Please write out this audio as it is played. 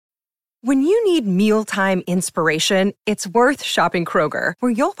When you need mealtime inspiration, it's worth shopping Kroger,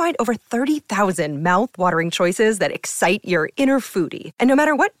 where you'll find over 30,000 mouth-watering choices that excite your inner foodie. And no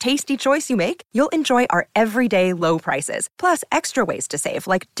matter what tasty choice you make, you'll enjoy our everyday low prices, plus extra ways to save,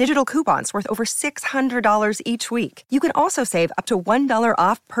 like digital coupons worth over $600 each week. You can also save up to $1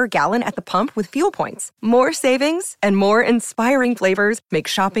 off per gallon at the pump with fuel points. More savings and more inspiring flavors make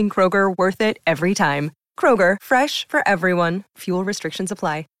shopping Kroger worth it every time. Kroger, fresh for everyone. Fuel restrictions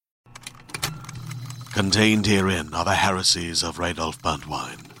apply. Contained herein are the heresies of Radolf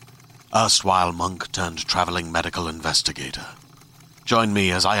Burntwine, erstwhile monk turned traveling medical investigator. Join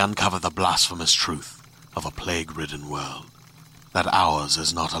me as I uncover the blasphemous truth of a plague-ridden world, that ours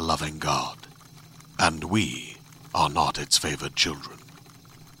is not a loving God, and we are not its favored children.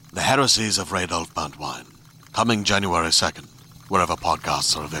 The heresies of Radolf Burntwine, coming January 2nd, wherever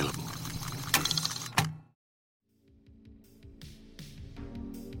podcasts are available.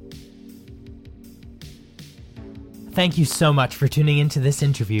 Thank you so much for tuning into this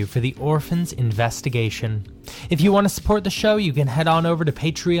interview for the Orphans Investigation. If you want to support the show, you can head on over to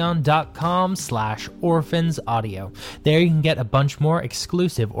patreon.com/orphansaudio. There you can get a bunch more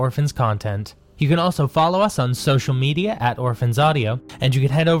exclusive Orphans content. You can also follow us on social media at Orphans Audio, and you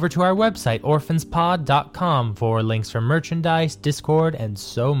can head over to our website, orphanspod.com, for links for merchandise, Discord, and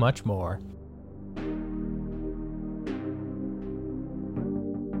so much more.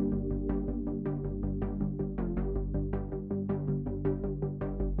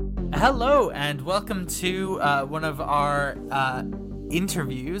 Hello, and welcome to one of our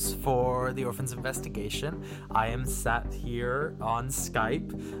interviews for the Orphans Investigation. I am sat here on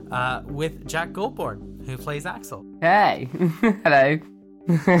Skype with Jack Gouldbourne, who plays Axel. Hey, hello.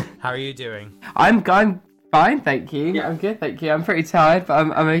 How are you doing? I'm fine, thank you. Yeah. I'm good, thank you. I'm pretty tired, but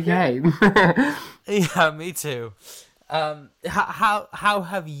I'm okay. Yeah, me too. How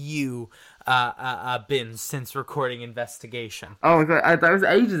have you been since recording Investigation? Oh my god, that was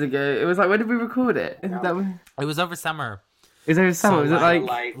ages ago. It was like, when did we record it? Yeah. It was over summer. It was over summer. So was it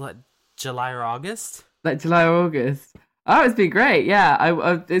like July or August? Like July or August. Oh, it's been great.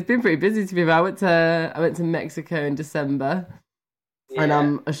 Yeah, it's been pretty busy to be fair. I went to Mexico in December,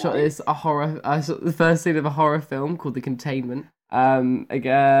 and I shot I shot the first scene of a horror film called The Containment. Again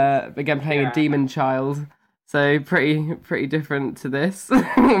playing a demon child. So pretty different to this.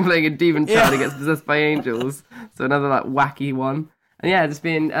 I'm playing a demon child who gets possessed by angels. So another like wacky one. And yeah, just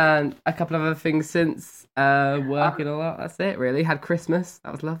been a couple of other things since working a lot. That's it really. Had Christmas.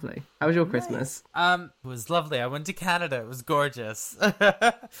 That was lovely. How was your Christmas? It was lovely. I went to Canada. It was gorgeous.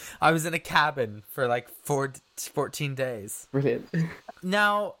 I was in a cabin for like 14 days. Brilliant.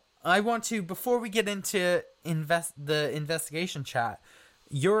 Now, I want to, before we get into the investigation chat,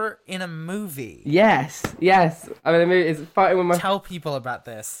 you're in a movie. Yes. I'm in a movie. It's Fighting with My... Tell people about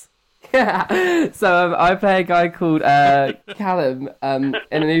this. Yeah. So I play a guy called Callum in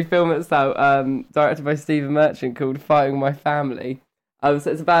a new film that's out, directed by Stephen Merchant, called Fighting with My Family. So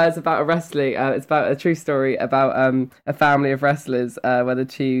it's about a wrestling. It's about a true story about a family of wrestlers where the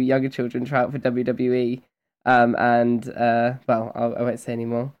two younger children try out for WWE. I won't say any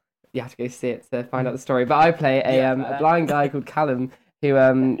more. You have to go see it to find out the story. But I play a blind guy called Callum, who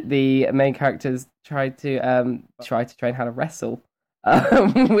the main characters try to train how to wrestle,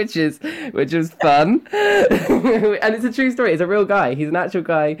 which is fun. And it's a true story. It's a real guy. He's an actual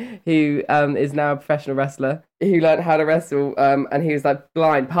guy who is now a professional wrestler who learned how to wrestle. And he was like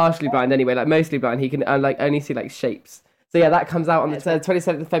blind, partially blind anyway, like mostly blind. He can only see like shapes. So yeah, that comes out on the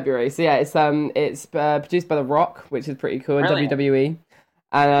 27th of February. So yeah, it's produced by The Rock, which is pretty cool, in WWE.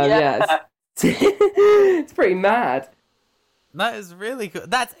 And it's pretty mad. That is really cool.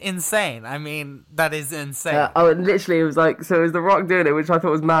 That's insane. I mean, that is insane. Literally, it was like, so it was The Rock doing it, which I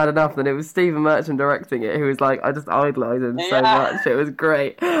thought was mad enough, and it was Stephen Merchant directing it, who was like, I just idolise him so much. It was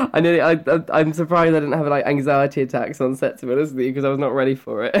great. I'm surprised I didn't have like anxiety attacks on set, to be honest with you, because I was not ready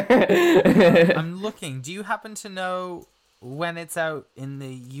for it. I'm looking. Do you happen to know when it's out in the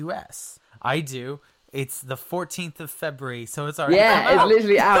US? I do. It's the 14th of February, so it's already come out. It's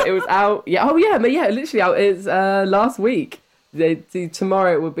literally out. It was out. Yeah. Oh yeah, literally out. It's last week.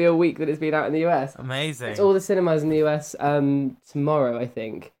 Tomorrow it would be a week that it's been out in the US. Amazing. It's all the cinemas in the US tomorrow, I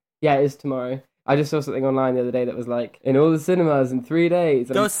think. Yeah, it is tomorrow. I just saw something online the other day that was like, in all the cinemas in 3 days.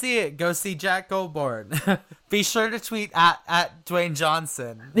 Go see it. Go see Jack Gouldbourne. Be sure to tweet at Dwayne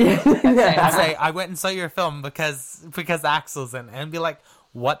Johnson. And say, I went and saw your film because Axel's in it. And be like,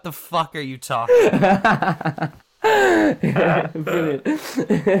 what the fuck are you talking about? Brilliant.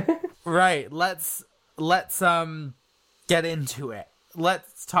 Right, let's get into it.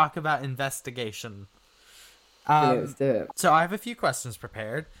 Let's talk about investigation. Let's do it. So I have a few questions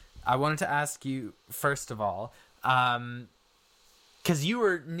prepared. I wanted to ask you, first of all, because you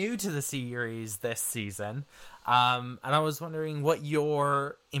were new to the series this season, and I was wondering what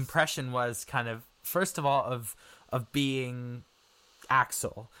your impression was, kind of, first of all, of being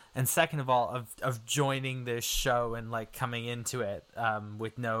Axel, and second of all, of joining this show and like coming into it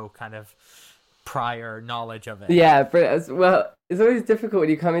with no kind of prior knowledge of it. Yeah, but well, it's always difficult when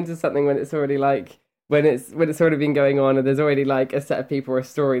you come into something when it's already like when it's already been going on and there's already like a set of people or a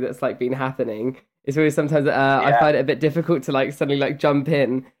story that's like been happening. It's always sometimes I find it a bit difficult to like suddenly like jump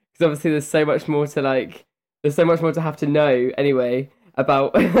in, because obviously there's so much more to have to know anyway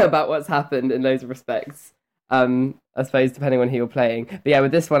about about what's happened in loads of respects. I suppose depending on who you're playing. But yeah,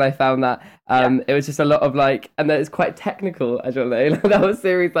 with this one I found that it was just a lot of like, and that it's quite technical, as you'll know. That whole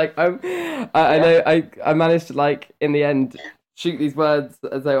series, like I know I managed to like in the end shoot these words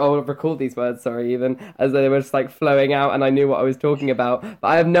as though record these words, even as though they were just like flowing out and I knew what I was talking about, but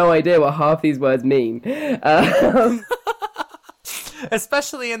I have no idea what half these words mean.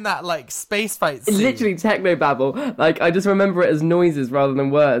 Especially in that like space fight scene. Literally technobabble. Like I just remember it as noises rather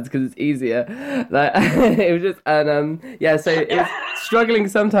than words because it's easier. Like it was just so it was struggling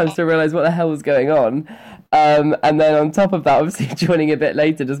sometimes to realise what the hell was going on. And then on top of that, obviously joining a bit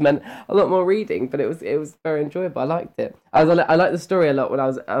later just meant a lot more reading, but it was very enjoyable. I liked it. I liked the story a lot when I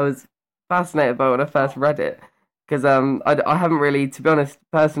was fascinated by it when I first read it, because I haven't really, to be honest,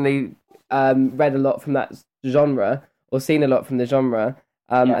 personally read a lot from that genre or seen a lot from the genre,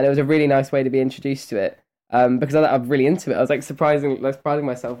 and it was a really nice way to be introduced to it, because I'm really into it. I was like surprising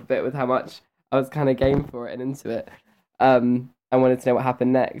myself a bit with how much I was kind of game for it and into it. I wanted to know what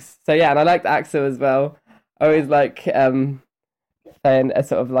happened next. So yeah, and I liked Axel as well. I always like playing a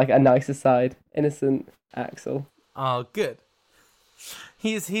sort of like a nicer side, innocent Axel. Oh, good.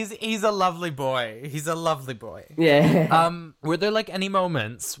 He's a lovely boy. He's a lovely boy. Yeah. Were there like any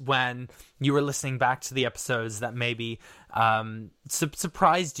moments when you were listening back to the episodes that maybe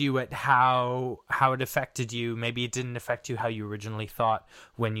surprised you at how it affected you? Maybe it didn't affect you how you originally thought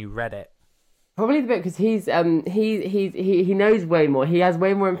when you read it. Probably the bit because he knows way more. He has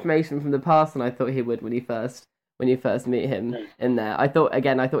way more information from the past than I thought he would when you first meet him in there. I thought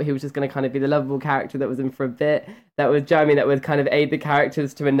he was just going to kind of be the lovable character that was in for a bit. That would kind of aid the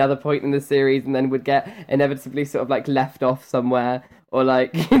characters to another point in the series, and then would get inevitably sort of like left off somewhere or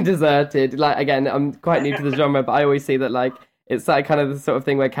like deserted. Like again, I'm quite new to the genre, but I always see that like it's like kind of the sort of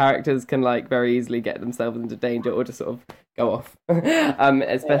thing where characters can like very easily get themselves into danger or just sort of go off,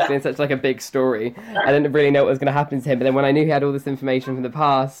 especially in such like a big story. I didn't really know what was going to happen to him, but then when I knew he had all this information from the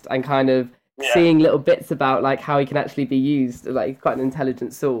past and kind of seeing little bits about like how he can actually be used, like he's quite an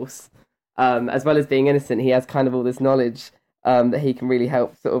intelligent source, as well as being innocent, he has kind of all this knowledge that he can really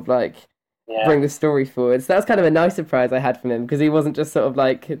help sort of like bring the story forward. So that was kind of a nice surprise I had from him, because he wasn't just sort of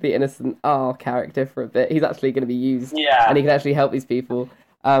like the innocent character for a bit. He's actually going to be used, and he can actually help these people,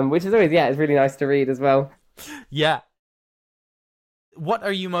 which is always it's really nice to read as well. Yeah. What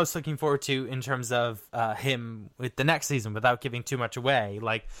are you most looking forward to in terms of him with the next season, without giving too much away?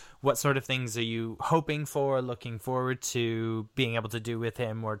 Like, what sort of things are you hoping for, looking forward to being able to do with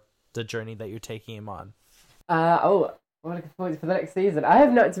him, or the journey that you're taking him on? What looking forward to for the next season?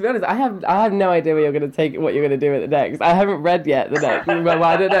 To be honest, I have no idea what you're going to do at the next. I haven't read yet the next. Well,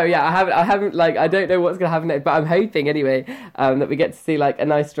 I don't know. Yeah, I haven't like, I don't know what's going to happen next, but I'm hoping anyway that we get to see like a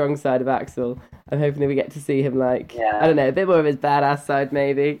nice strong side of Axel. I'm hoping that we get to see him like, I don't know, a bit more of his badass side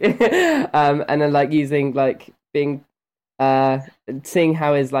maybe. And then like using like being, seeing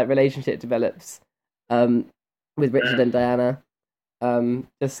how his like relationship develops with Richard and Diana.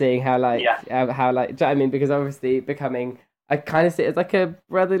 Just seeing how like, how like, do you know what I mean? Because obviously becoming, I kind of see it as like a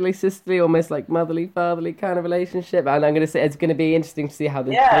brotherly, sisterly, almost like motherly, fatherly kind of relationship. And I'm going to say it's going to be interesting to see how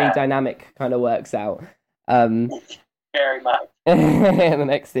the three dynamic kind of works out. Very much. In the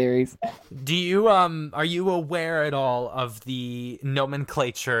next series. Do you are you aware at all of the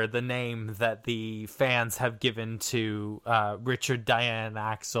nomenclature, the name that the fans have given to Richard, Diana, and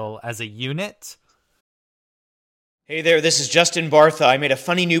Axel as a unit? Hey there, this is Justin Bartha. I made a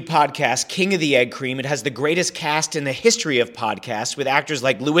funny new podcast, King of the Egg Cream. It has the greatest cast in the history of podcasts, with actors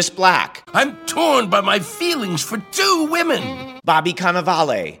like Louis Black. I'm torn by my feelings for two women. Bobby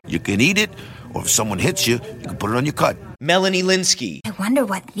Cannavale. You can eat it, or if someone hits you, you can put it on your cut. Melanie Linsky. I wonder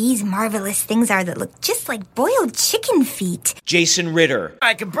what these marvelous things are that look just like boiled chicken feet. Jason Ritter.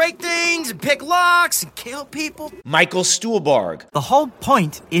 I can break things and pick locks and kill people. Michael Stuhlbarg. The whole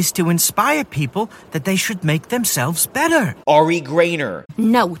point is to inspire people that they should make themselves better. Ari Grainer.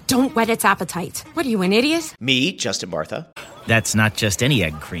 No, don't whet its appetite. What are you, an idiot? Me, Justin Bartha. That's not just any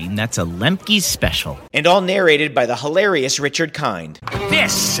egg cream, that's a Lemke's special. And all narrated by the hilarious Richard Kind.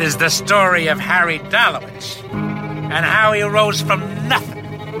 This is the story of Harry Dalowitz and how he rose from nothing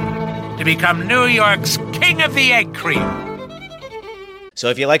to become New York's King of the Egg Cream. So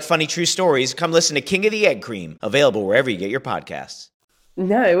if you like funny true stories, come listen to King of the Egg Cream, available wherever you get your podcasts.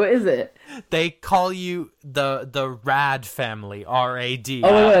 No, what is it? They call you the Rad family, R-A-D.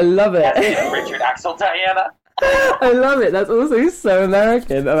 Oh, I love it. Richard, Axel, Diana. I love it. That's also so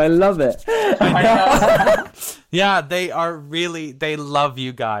American, and I love it. Yeah, they love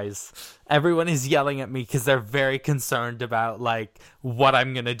you guys. Everyone is yelling at me because they're very concerned about, like, what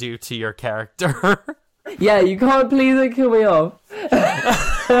I'm going to do to your character. Yeah, you can't, please don't kill me off.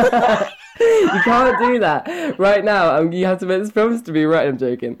 You can't do that. Right now, you have to make this promise to me, right? I'm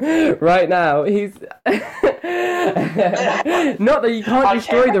joking. Right now, he's... Not that you can't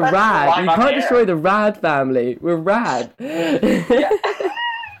destroy the Rad. You can't destroy the Rad family. We're Rad.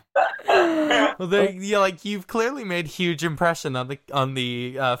 Well, you've clearly made huge impression on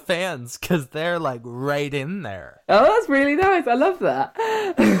the fans because they're like right in there. Oh, that's really nice. I love that.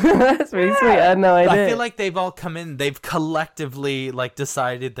 That's really sweet. I had no idea. I feel like they've all come in. They've collectively like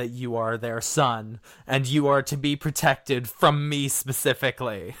decided that you are their son and you are to be protected from me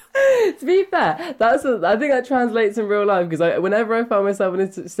specifically. To be fair, I think that translates in real life because whenever I find myself in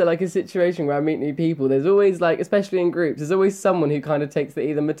a situation where I meet new people, there's always, like, especially in groups, there's always someone who kind of takes the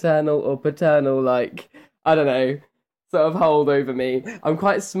either maternal or paternal, like, I don't know, sort of hold over me. I'm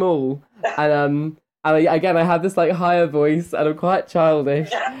quite small, and again, I have this, like, higher voice, and I'm quite childish,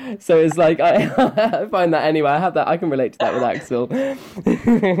 so it's like, I find that anyway, I can relate to that with Axel.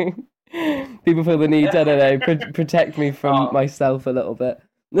 People feel the need, I don't know, protect me from myself a little bit.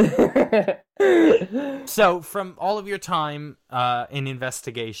 So, from all of your time in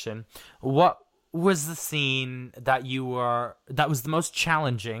investigation, what was the scene that was the most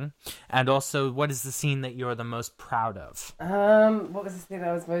challenging, and also what is the scene that you're the most proud of? What was the scene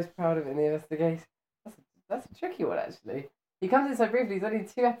I was most proud of in the investigation? That's a tricky one, actually. He comes in so briefly. There's only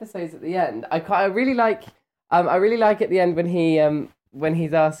 2 episodes at the end. I really like at the end when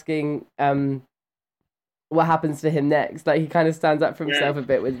he's asking what happens to him next. Like, he kind of stands up for himself a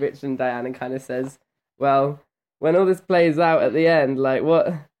bit with Rich and Diane and kind of says, well, when all this plays out at the end, like,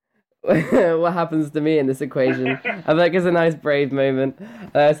 what happens to me in this equation? I feel like it's a nice, brave moment.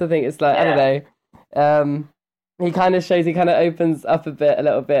 I also think it's like, I don't know, he kind of opens up a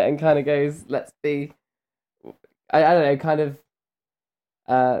little bit and kind of goes, let's be, I don't know, kind of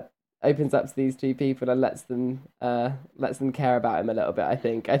opens up to these 2 people and lets them care about him a little bit. I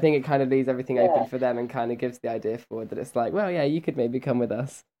think it kind of leaves everything open for them and kind of gives the idea forward that it's like, well, yeah, you could maybe come with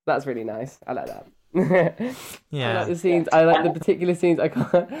us. That's really nice. I like that. Yeah, I like the scenes. I like the particular scenes. I'm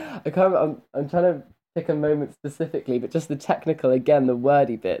trying to pick a moment specifically, but just the technical, again, the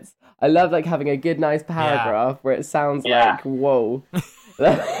wordy bits. I love, like, having a good, nice paragraph where it sounds like, whoa.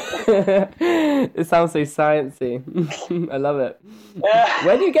 It sounds so sciencey. I love it.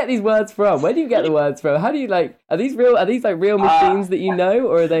 Where do you get these words from? Where do you get the words from? How do you, like, are these real machines that you know,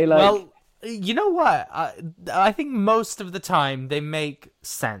 or are they like... Well, you know what? I think most of the time they make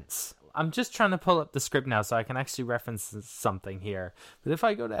sense. I'm just trying to pull up the script now so I can actually reference something here. But if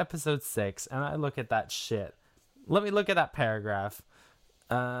I go to episode 6 and I look at that shit, let me look at that paragraph.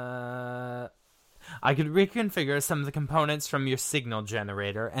 I could reconfigure some of the components from your signal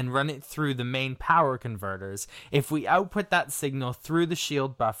generator and run it through the main power converters. If we output that signal through the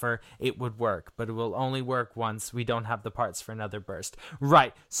shield buffer, it would work, but it will only work once. We don't have the parts for another burst.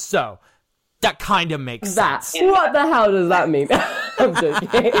 Right, so that kind of makes sense. What the hell does that mean? I'm joking.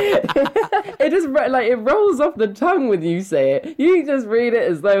 It just, like, it rolls off the tongue when you say it. You just read it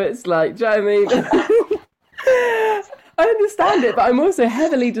as though it's like, do you know what I mean? I understand it, but I'm also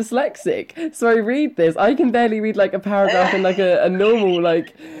heavily dyslexic. So I read this. I can barely read, like, a paragraph in, like, a normal,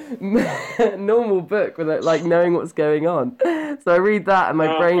 like, normal book without, like, knowing what's going on. So I read that and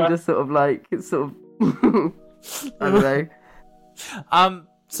my brain just sort of, like, I don't know.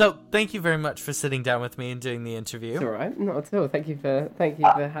 So thank you very much for sitting down with me and doing the interview. It's all right, not at all. Thank you for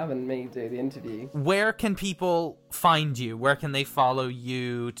having me do the interview. Where can people find you? Where can they follow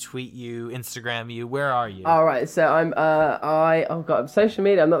you, tweet you, Instagram you? Where are you? All right, so I'm social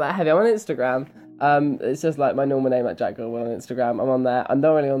media. I'm not that heavy. I'm on Instagram. It's just like my normal name, like Jack Gouldbourne on Instagram. I'm on there. I'm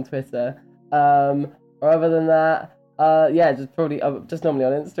not really on Twitter. Or other than that, just normally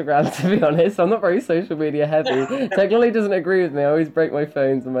on Instagram, to be honest. I'm not very social media heavy. Technology doesn't agree with me. I always break my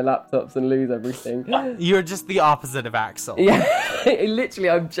phones and my laptops and lose everything. You're just the opposite of Axel. Yeah, literally,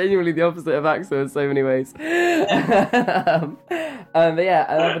 I'm genuinely the opposite of Axel in so many ways. But yeah,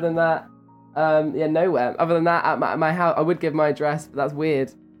 and other than that, Yeah, nowhere. Other than that, at my house, I would give my address, but that's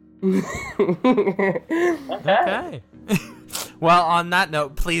weird. Okay. Well, on that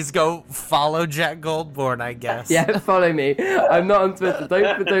note, please go follow Jack Gouldbourne, I guess. Yeah, follow me. I'm not on Twitter.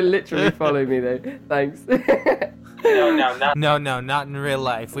 Don't literally follow me though. Thanks. No, not in real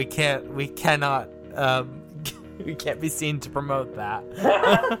life. We can't be seen to promote that.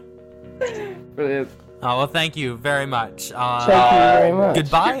 Brilliant. Oh, well, thank you very much. Thank you very much.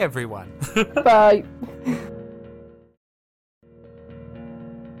 Goodbye, everyone. Bye.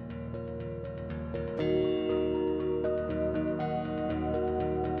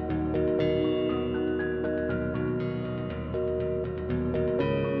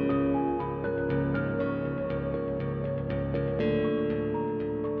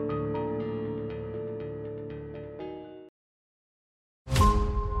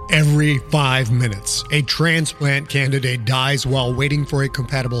 Every 5 minutes, a transplant candidate dies while waiting for a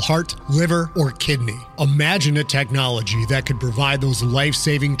compatible heart, liver, or kidney. Imagine a technology that could provide those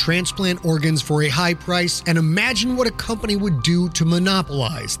life-saving transplant organs for a high price, and imagine what a company would do to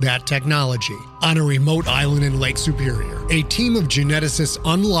monopolize that technology. On a remote island in Lake Superior, a team of geneticists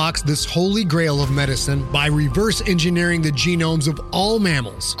unlocks this holy grail of medicine by reverse engineering the genomes of all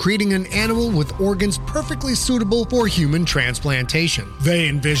mammals, creating an animal with organs perfectly suitable for human transplantation. They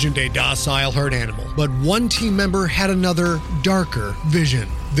envisioned a docile herd animal, but one team member had another, darker vision.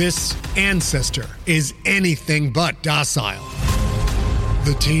 This ancestor is anything but docile.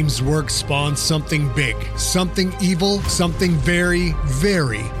 The team's work spawned something big, something evil, something very,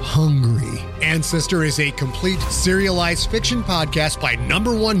 very hungry. Ancestor is a complete serialized fiction podcast by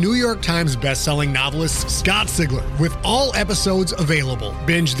 #1 New York Times bestselling novelist Scott Sigler, with all episodes available.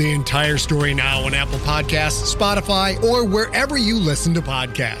 Binge the entire story now on Apple Podcasts, Spotify, or wherever you listen to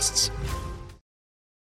podcasts.